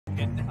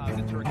in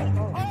the turkey.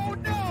 Oh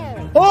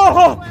no!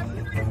 Oh!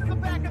 The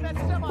back of that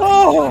semi.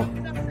 Oh!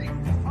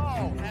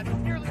 Oh, at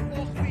nearly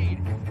full speed.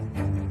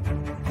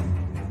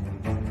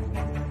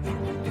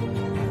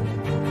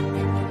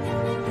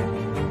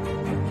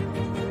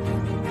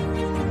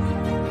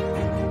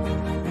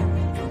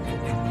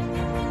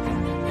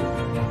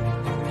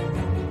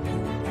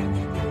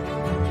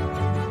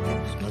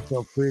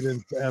 Myself,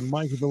 Credence, and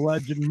Mikey the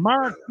Legend,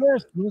 Mark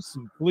Christmas,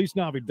 and Police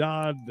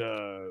Navidad.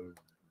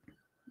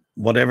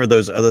 Whatever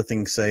those other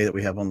things say that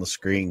we have on the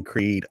screen,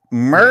 Creed,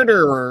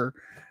 murderer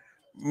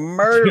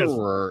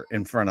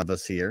in front of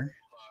us here.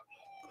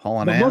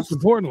 Hauling But ass. most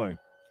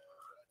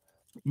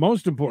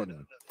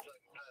importantly,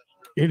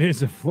 it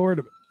is a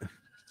Florida.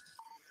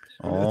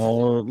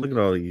 Oh, look at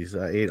all these.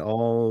 I ate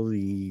all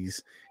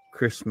these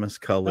Christmas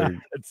colored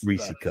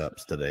Reese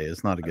cups today.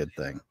 It's not a good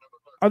thing.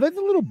 Are they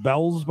the little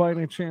bells by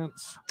any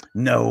chance?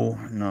 No.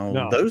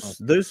 Those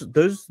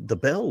the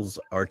bells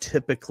are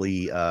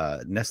typically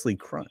Nestle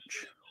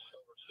Crunch.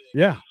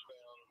 Yeah.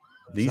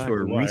 These Exactly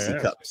were why I Reese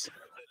asked. cups.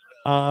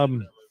 I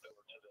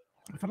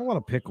found a lot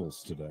of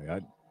pickles today.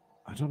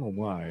 I don't know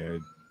why.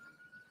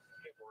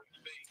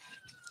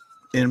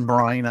 In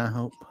brine, I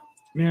hope.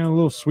 Yeah,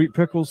 little sweet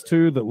pickles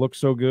too that look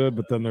so good,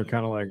 but then they're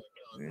kind of like,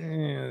 they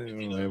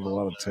don't have a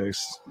lot of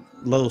taste.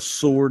 Little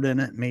sword in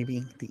it,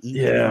 maybe to eat.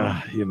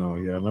 Yeah, no,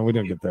 we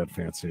don't get that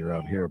fancy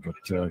around here, but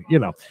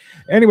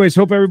Anyways,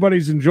 hope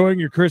everybody's enjoying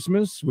your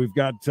Christmas. We've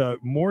got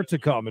more to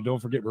come, and don't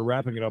forget we're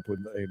wrapping it up with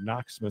a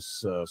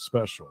Knoxmas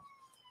special.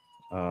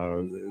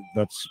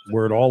 That's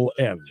where it all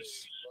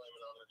ends.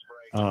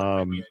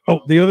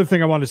 The other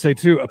thing I wanted to say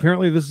too.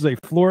 Apparently, this is a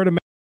Florida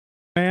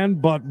man,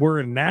 but we're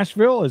in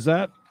Nashville. Is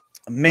that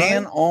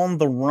man right? on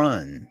the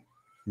run?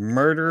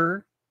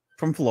 Murderer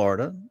from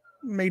Florida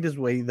made his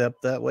way up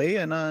that way,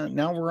 and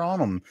now we're on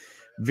him.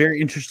 Very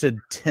interested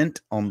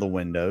tint on the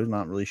windows.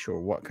 Not really sure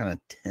what kind of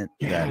tint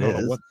that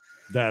is. What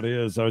that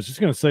is. I was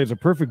just going to say it's a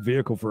perfect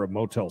vehicle for a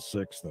Motel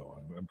 6, though.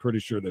 I'm pretty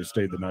sure they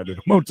stayed the night at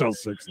a Motel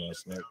 6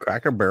 last night.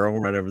 Cracker Barrel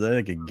right over there.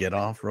 They could get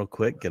off real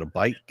quick, get a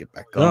bite, get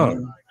back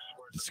on.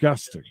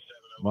 Disgusting.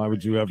 Why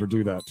would you ever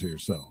do that to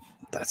yourself?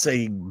 That's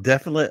a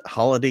definite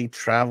holiday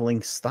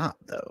traveling stop,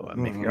 though. I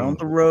mean, if you're on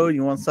the road,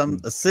 you want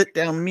a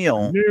sit-down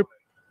meal,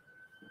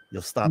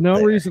 you'll stop. No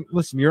there. reason.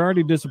 Listen, you're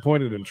already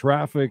disappointed in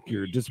traffic.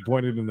 You're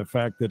disappointed in the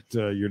fact that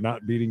you're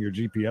not beating your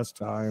GPS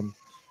time.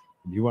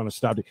 You want to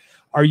stop.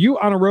 Are you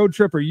on a road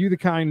trip? Are you the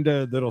kind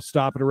that'll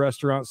stop at a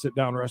restaurant, sit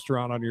down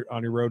restaurant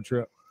on your road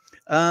trip?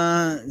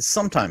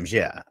 Sometimes,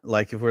 yeah.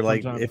 Like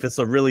if it's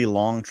a really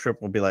long trip,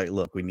 we'll be like,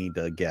 look, we need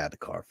to get out of the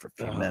car for a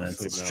few minutes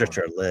and stretch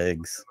our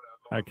legs.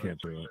 I can't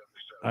do it.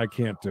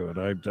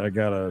 I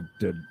gotta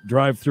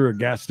drive through a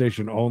gas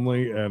station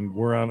only, and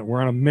we're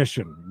on a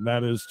mission. And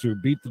that is to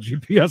beat the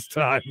GPS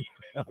time.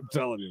 I'm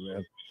telling you,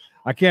 man.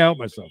 I can't help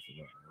myself with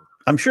that.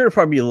 I'm sure it'll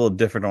probably be a little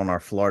different on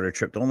our Florida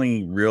trip. The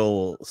only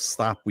real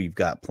stop we've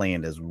got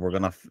planned is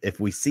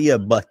if we see a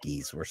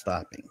Buc-ee's, we're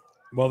stopping.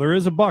 Well, there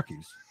is a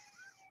Buc-ee's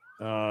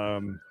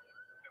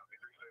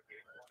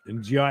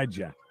in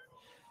Georgia.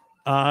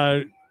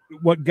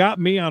 What got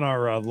me on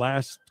our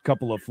last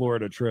couple of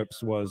Florida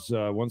trips was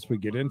once we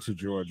get into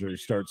Georgia, you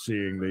start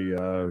seeing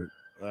the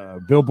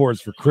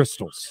billboards for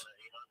crystals.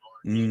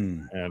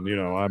 And,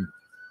 I'm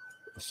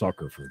a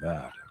sucker for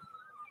that.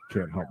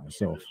 Can't help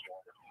myself.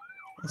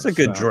 It's a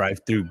good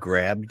drive-through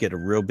grab. You get a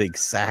real big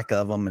sack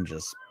of them and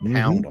just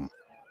pound them.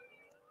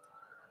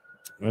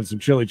 And some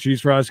chili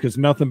cheese fries, because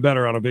nothing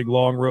better on a big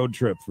long road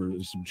trip for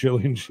some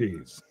chili and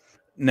cheese.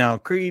 Now,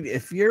 Creed,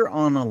 if you're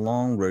on a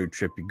long road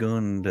trip, you're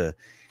going to...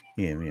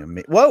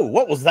 Whoa,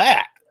 what was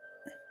that?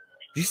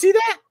 Did you see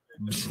that?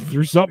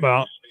 Threw something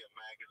out.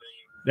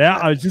 Yeah,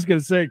 I was just going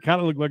to say, it kind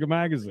of looked like a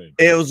magazine.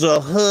 It was a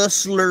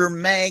Hustler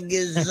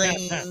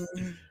magazine.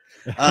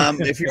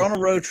 If you're on a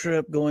road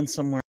trip going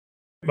somewhere...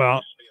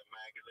 Well,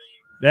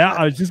 yeah,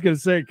 I was just going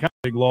to say, kind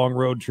of big long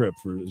road trip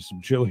for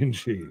some chili and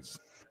cheese.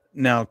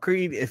 Now,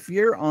 Creed, if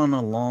you're on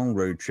a long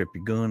road trip,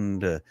 you're going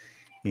to...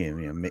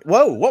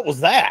 Whoa, what was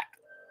that?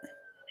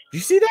 Did you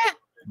see that?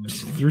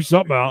 Threw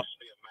something out.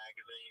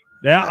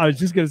 Yeah, I was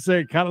just going to say,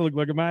 it kind of looked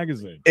like a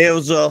magazine. It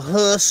was a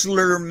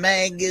Hustler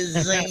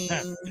magazine.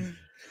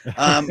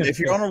 If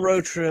you're on a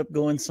road trip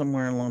going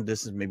somewhere a long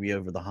distance, maybe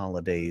over the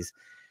holidays,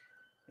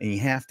 and you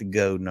have to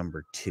go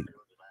number 2,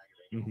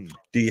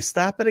 do you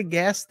stop at a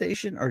gas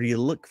station or do you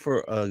look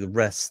for a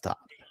rest stop?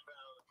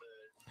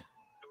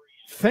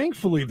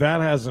 Thankfully, that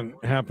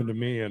hasn't happened to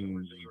me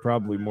in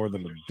probably more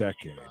than a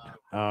decade.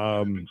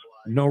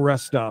 No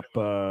rest stop.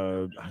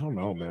 I don't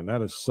know, man.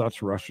 That is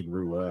such Russian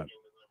roulette.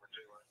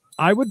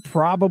 I would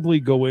probably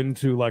go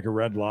into like a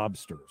Red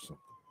Lobster or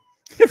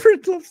something.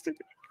 Red Lobster.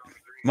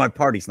 My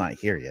party's not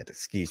here yet.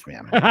 Excuse me.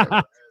 I'm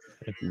gonna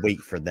wait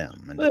for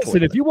them.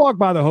 Listen, if you walk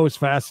by the host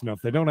fast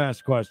enough, they don't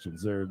ask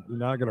questions. They're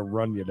not going to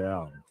run you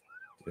down.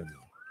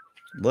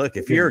 Look,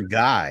 if you're a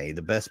guy,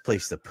 the best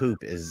place to poop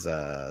is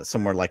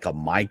somewhere like a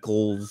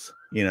Michael's,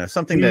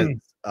 something that's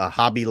a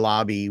Hobby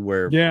Lobby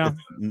where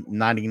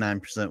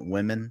 99%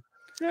 women.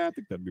 Yeah, I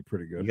think that'd be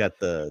pretty good. You got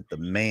the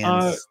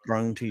man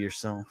thrown to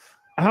yourself.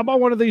 How about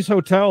one of these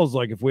hotels?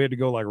 Like if we had to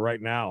go like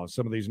right now,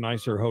 some of these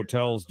nicer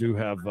hotels do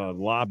have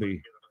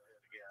lobby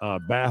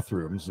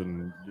bathrooms,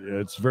 and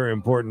it's very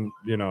important,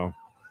 you know.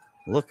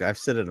 Look, I've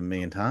said it a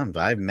million times.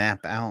 I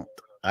map out.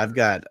 I've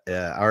got.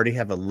 I already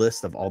have a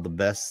list of all the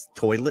best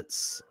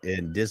toilets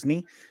in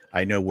Disney.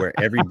 I know where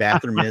every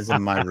bathroom is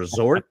in my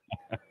resort.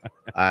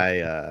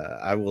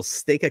 I will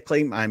stake a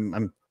claim.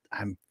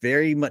 I'm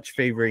very much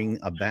favoring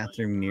a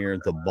bathroom near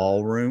the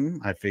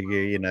ballroom. I figure,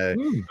 you know,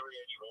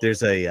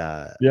 there's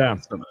a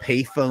some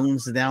pay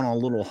phones down a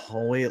little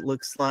hallway, it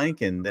looks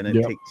like, and then it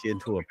takes you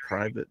into a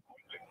private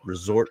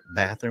resort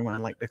bathroom, I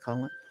like to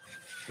call it.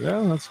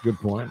 Yeah, that's a good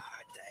point.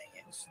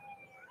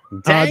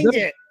 Dang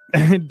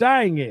it.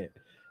 Dang it.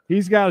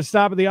 He's got to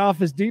stop at the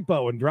Office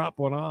Depot and drop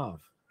one off.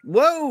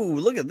 Whoa,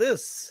 look at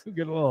this.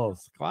 Get a little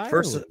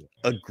first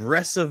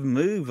aggressive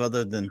move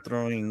other than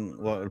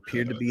throwing what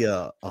appeared to be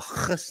a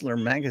Hustler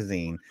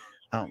magazine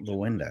out the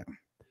window.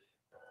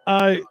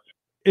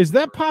 Is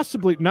that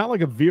possibly not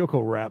like a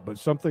vehicle wrap, but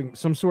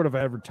some sort of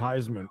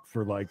advertisement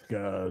for like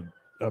a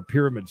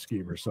pyramid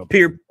scheme or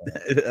something?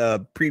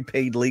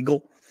 Prepaid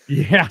legal?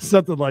 Yeah,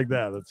 something like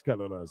that. That's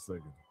kind of what I was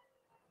thinking.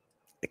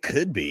 It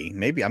could be.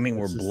 Maybe. I mean,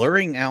 we're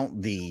blurring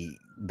out the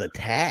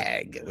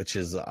tag, which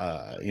is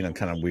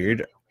kind of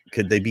weird.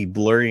 Could they be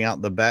blurring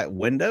out the back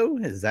window?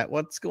 Is that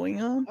what's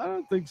going on? I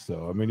don't think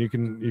so. I mean, you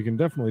can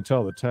definitely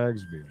tell the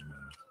tags being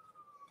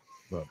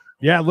there. But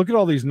yeah, look at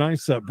all these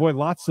nice boy,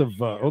 lots of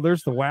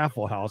there's the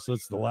Waffle House.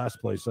 That's the last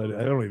place. I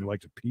don't even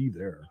like to pee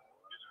there.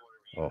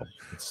 Oh,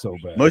 it's so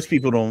bad. Most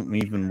people don't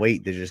even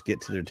wait. They just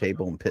get to their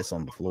table and piss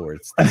on the floor.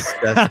 It's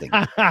disgusting.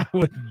 I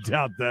wouldn't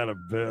doubt that a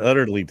bit.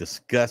 Utterly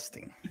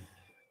disgusting.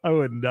 I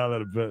wouldn't doubt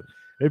that a bit.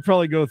 They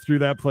probably go through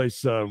that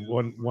place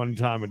one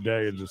time a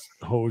day and just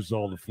hose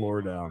all the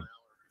floor down.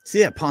 See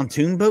that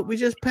pontoon boat we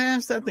just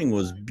passed? That thing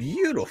was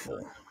beautiful.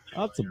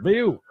 That's a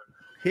view.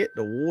 Hit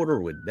the water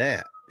with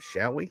that,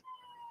 shall we?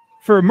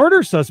 For a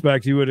murder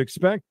suspect, you would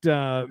expect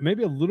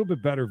maybe a little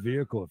bit better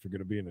vehicle if you're going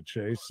to be in a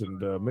chase,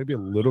 and maybe a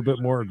little bit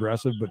more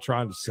aggressive, but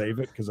trying to save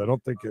it, because I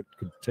don't think it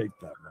could take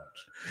that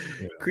much.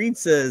 You know? Creed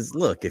says,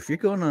 look, if you're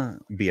going to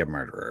be a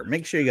murderer,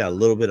 make sure you got a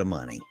little bit of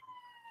money.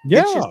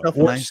 Yeah, get yourself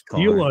a nice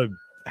steal car.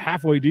 a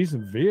halfway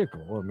decent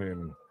vehicle. I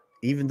mean,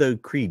 even though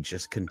Creed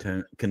just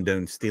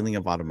condones stealing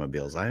of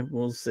automobiles, I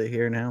will sit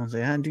here now and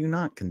say I do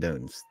not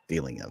condone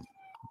stealing of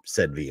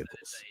said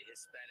vehicles.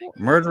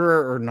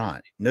 Murderer or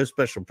not, no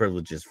special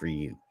privileges for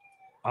you.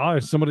 Oh,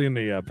 there's somebody in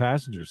the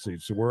passenger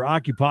seat. So we're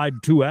occupied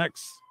 2X.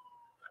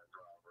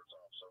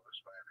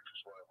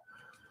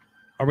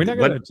 Are we not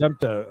going to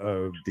attempt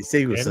a? Did he say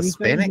he was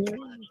Hispanic?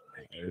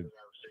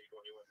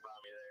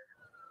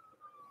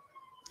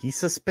 He's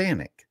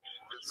Hispanic.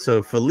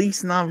 So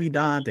Feliz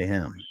Navidad to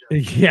him.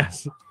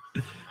 Yes.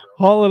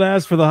 Haul and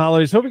ask for the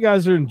holidays. Hope you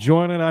guys are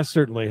enjoying it. I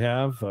certainly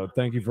have.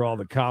 Thank you for all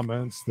the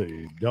comments,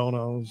 the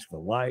donos, the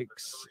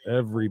likes,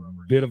 every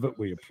bit of it.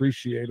 We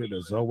appreciate it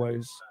as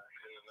always.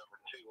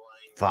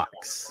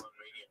 Fox.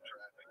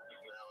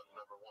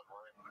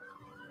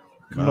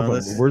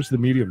 Where's the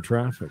medium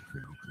traffic?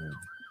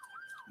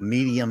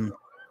 Medium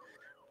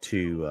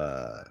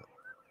to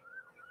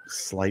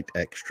slight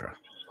extra.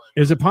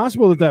 Is it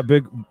possible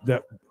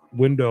that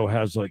window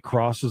has like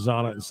crosses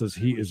on it and says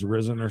 "He is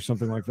risen" or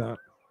something like that?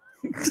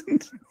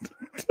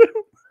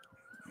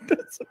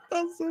 That's a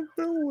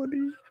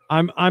possibility.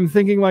 I'm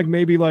thinking like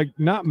maybe like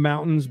not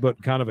mountains, but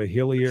kind of a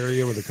hilly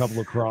area with a couple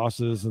of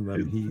crosses, and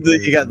then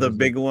you got the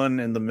big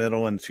one in the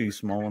middle and two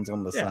small ones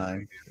on the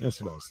side.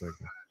 That's what I was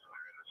thinking.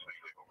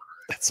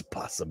 That's a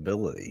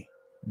possibility.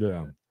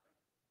 Yeah.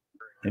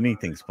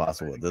 Anything's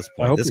possible at this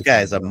point. This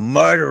guy's a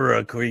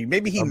murderer, Creed.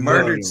 Maybe he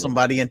murdered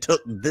somebody and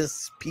took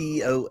this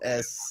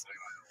POS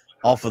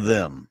off of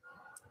them.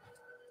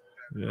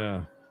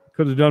 Yeah.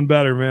 Could have done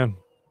better, man.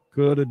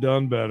 Could have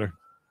done better.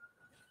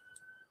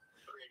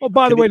 Oh,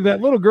 by the way, that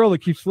little girl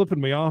that keeps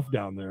flipping me off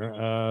down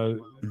there,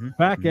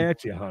 back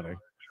at you, honey.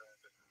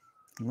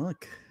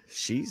 Look,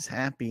 she's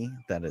happy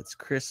that it's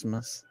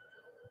Christmas.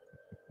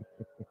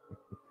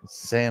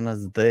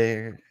 Santa's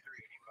there.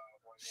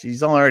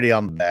 She's already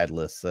on the bad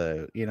list,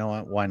 so you know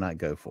what? Why not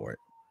go for it?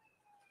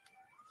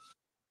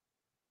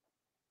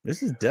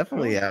 This is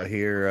definitely out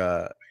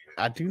here.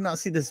 I do not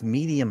see this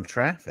medium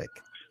traffic.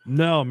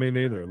 No, me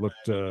neither. It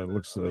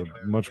looks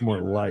much more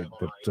light.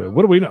 But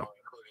what do we know?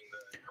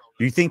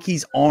 Do you think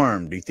he's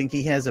armed? Do you think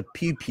he has a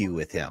pew pew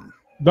with him?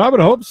 I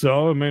would hope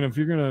so. I mean, if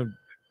you're gonna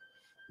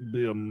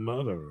be a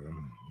murderer,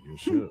 you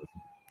should.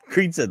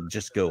 Creed said,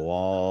 "Just go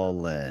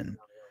all in.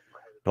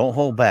 Don't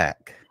hold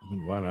back."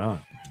 Why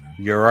not?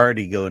 You're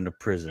already going to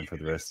prison for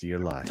the rest of your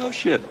life. Oh,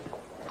 shit.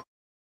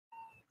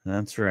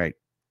 That's right.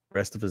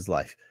 Rest of his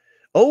life.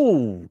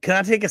 Oh, can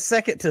I take a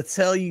second to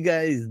tell you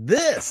guys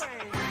this?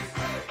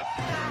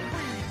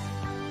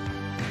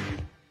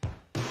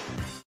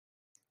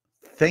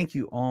 Thank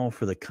you all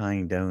for the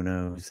kind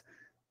donos.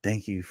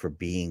 Thank you for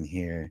being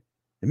here.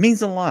 It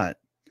means a lot.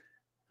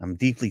 I'm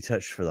deeply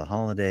touched for the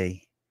holiday,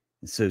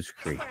 and so's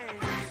Creed.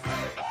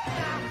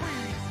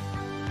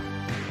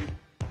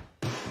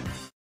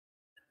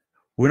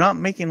 We're not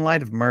making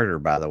light of murder,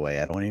 by the way.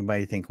 I don't want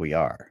anybody to think we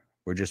are.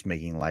 We're just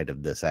making light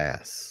of this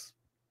ass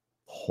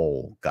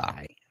whole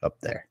guy up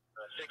there.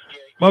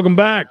 Welcome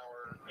back.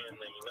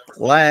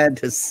 Glad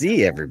to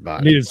see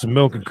everybody. Needed some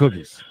milk and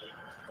cookies.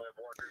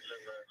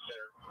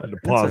 Had to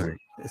pause it.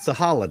 It's a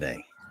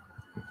holiday.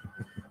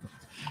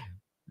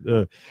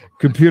 The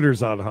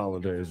computer's on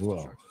holiday as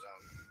well.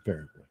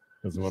 Apparently,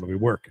 doesn't want to be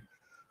working.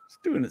 It's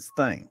doing its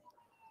thing.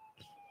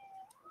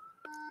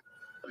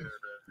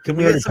 Can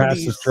We we already get some of passed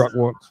these? this truck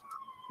once.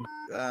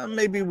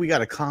 Maybe we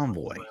got a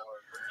convoy.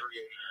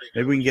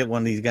 Maybe we can get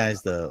one of these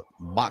guys to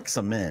box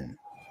them in.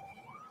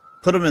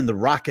 Put them in the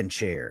rocking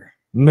chair.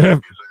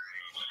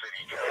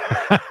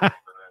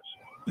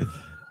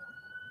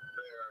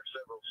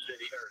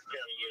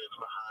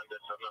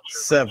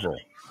 Several.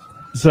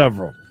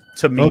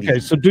 To me. Okay,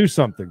 so do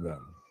something then.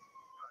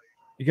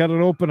 You got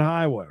an open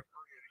highway.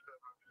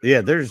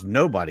 Yeah, there's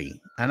nobody,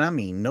 and I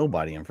mean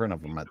nobody in front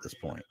of them at this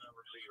point.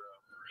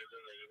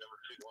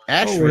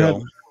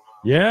 Asheville.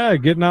 Yeah,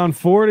 getting on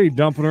 40,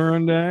 dumping her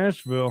into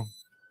Asheville.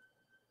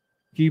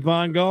 Keep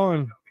on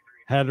going.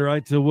 Head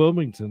right to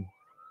Wilmington.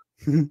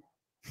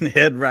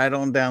 Head right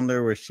on down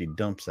there where she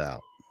dumps out.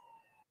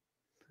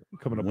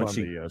 Coming up on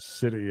the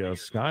city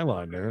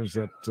skyline there. Is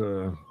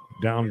that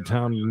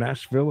downtown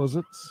Nashville, is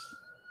it?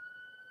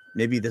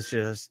 Maybe this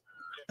just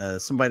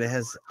somebody that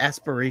has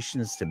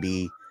aspirations to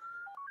be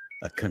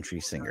a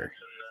country singer.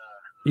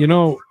 You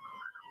know,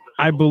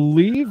 I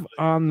believe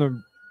on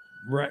the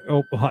right.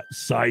 Oh,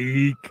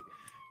 psych.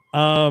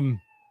 I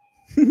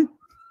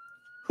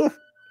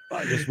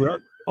guess we're.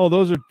 Oh,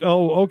 those are.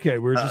 Oh, okay.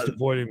 We're just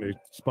avoiding the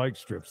spike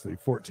strips, the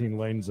 14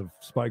 lanes of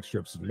spike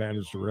strips, and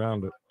managed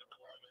around it.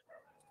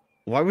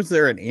 Why was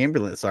there an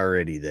ambulance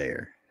already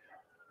there?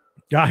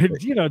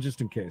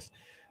 Just in case.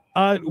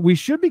 We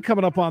should be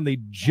coming up on the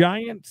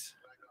giant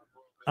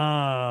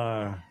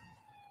Bass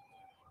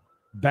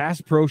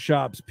Pro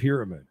Shops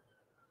pyramid.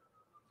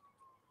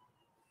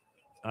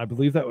 I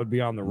believe that would be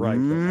on the right.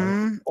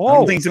 I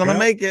don't think it's going to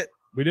make it.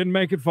 We didn't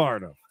make it far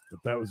enough.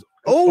 But that was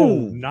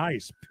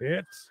nice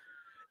pit.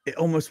 It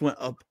almost went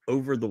up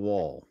over the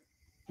wall.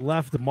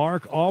 Left the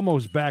mark,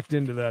 almost backed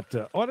into that.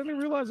 I didn't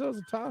realize that was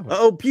a Tahoe.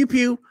 Oh, pew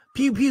pew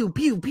pew pew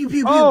pew pew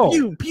pew pew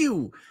pew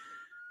pew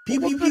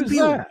pew pew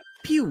pew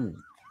pew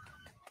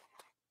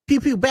pew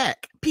pew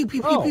back pew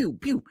pew pew pew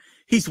pew.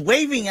 He's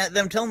waving at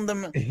them, telling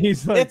them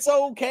he's like, it's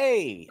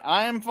okay.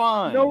 I am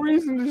fine. No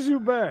reason to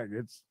shoot back.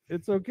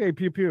 It's okay.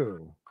 Pew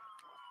pew.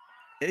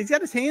 He's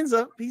got his hands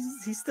up.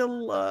 He's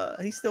still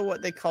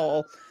what they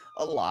call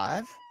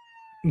alive.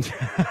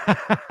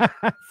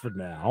 For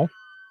now.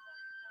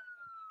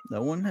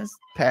 No one has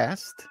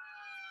passed.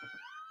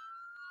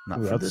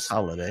 Not for this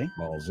holiday.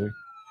 Ballsy.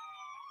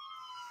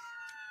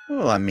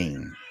 Well, I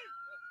mean,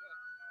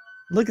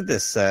 look at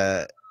this.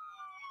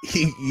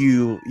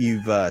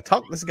 You've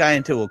talked this guy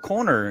into a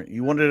corner.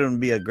 You wanted him to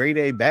be a grade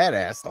A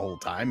badass the whole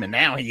time, and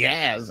now he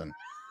has, and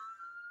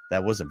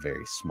that wasn't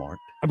very smart.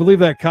 I believe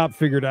that cop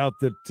figured out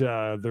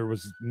that there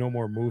was no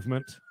more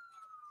movement.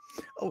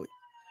 Oh,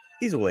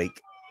 he's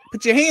awake.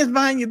 Put your hands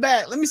behind your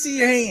back. Let me see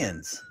your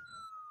hands.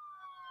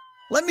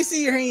 Let me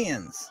see your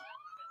hands.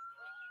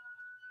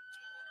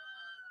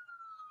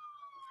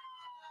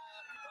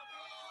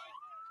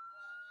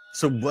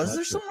 So was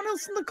there someone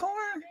else in the car?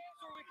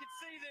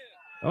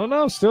 Oh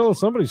no,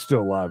 somebody's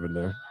still alive in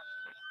there.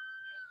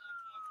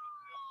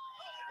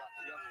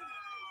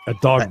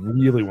 That dog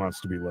really wants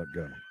to be let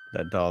go.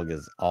 That dog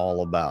is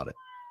all about it.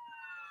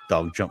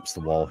 Dog jumps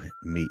the wall,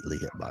 immediately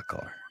hit by a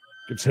car.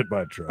 Gets hit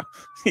by a truck.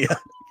 Yeah.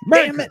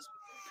 Damn it.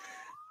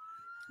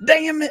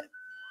 Damn it.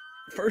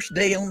 First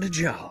day on the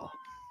job.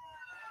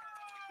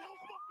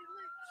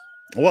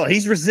 Well,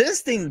 he's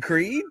resisting,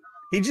 Creed.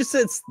 He just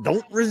said,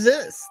 don't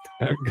resist.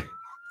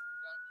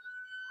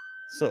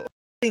 So,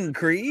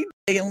 Creed,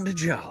 stay on the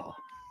job.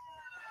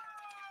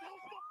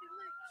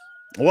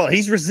 Well,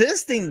 he's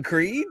resisting,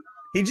 Creed.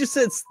 He just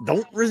said,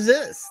 don't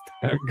resist.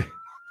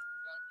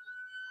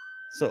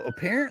 So,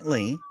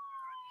 apparently,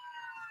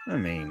 I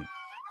mean,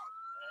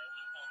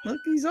 look,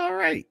 he's all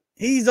right.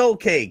 He's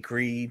okay,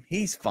 Creed.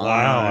 He's fine.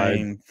 Wow,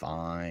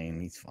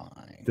 fine. He's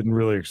fine. Didn't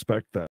really expect that.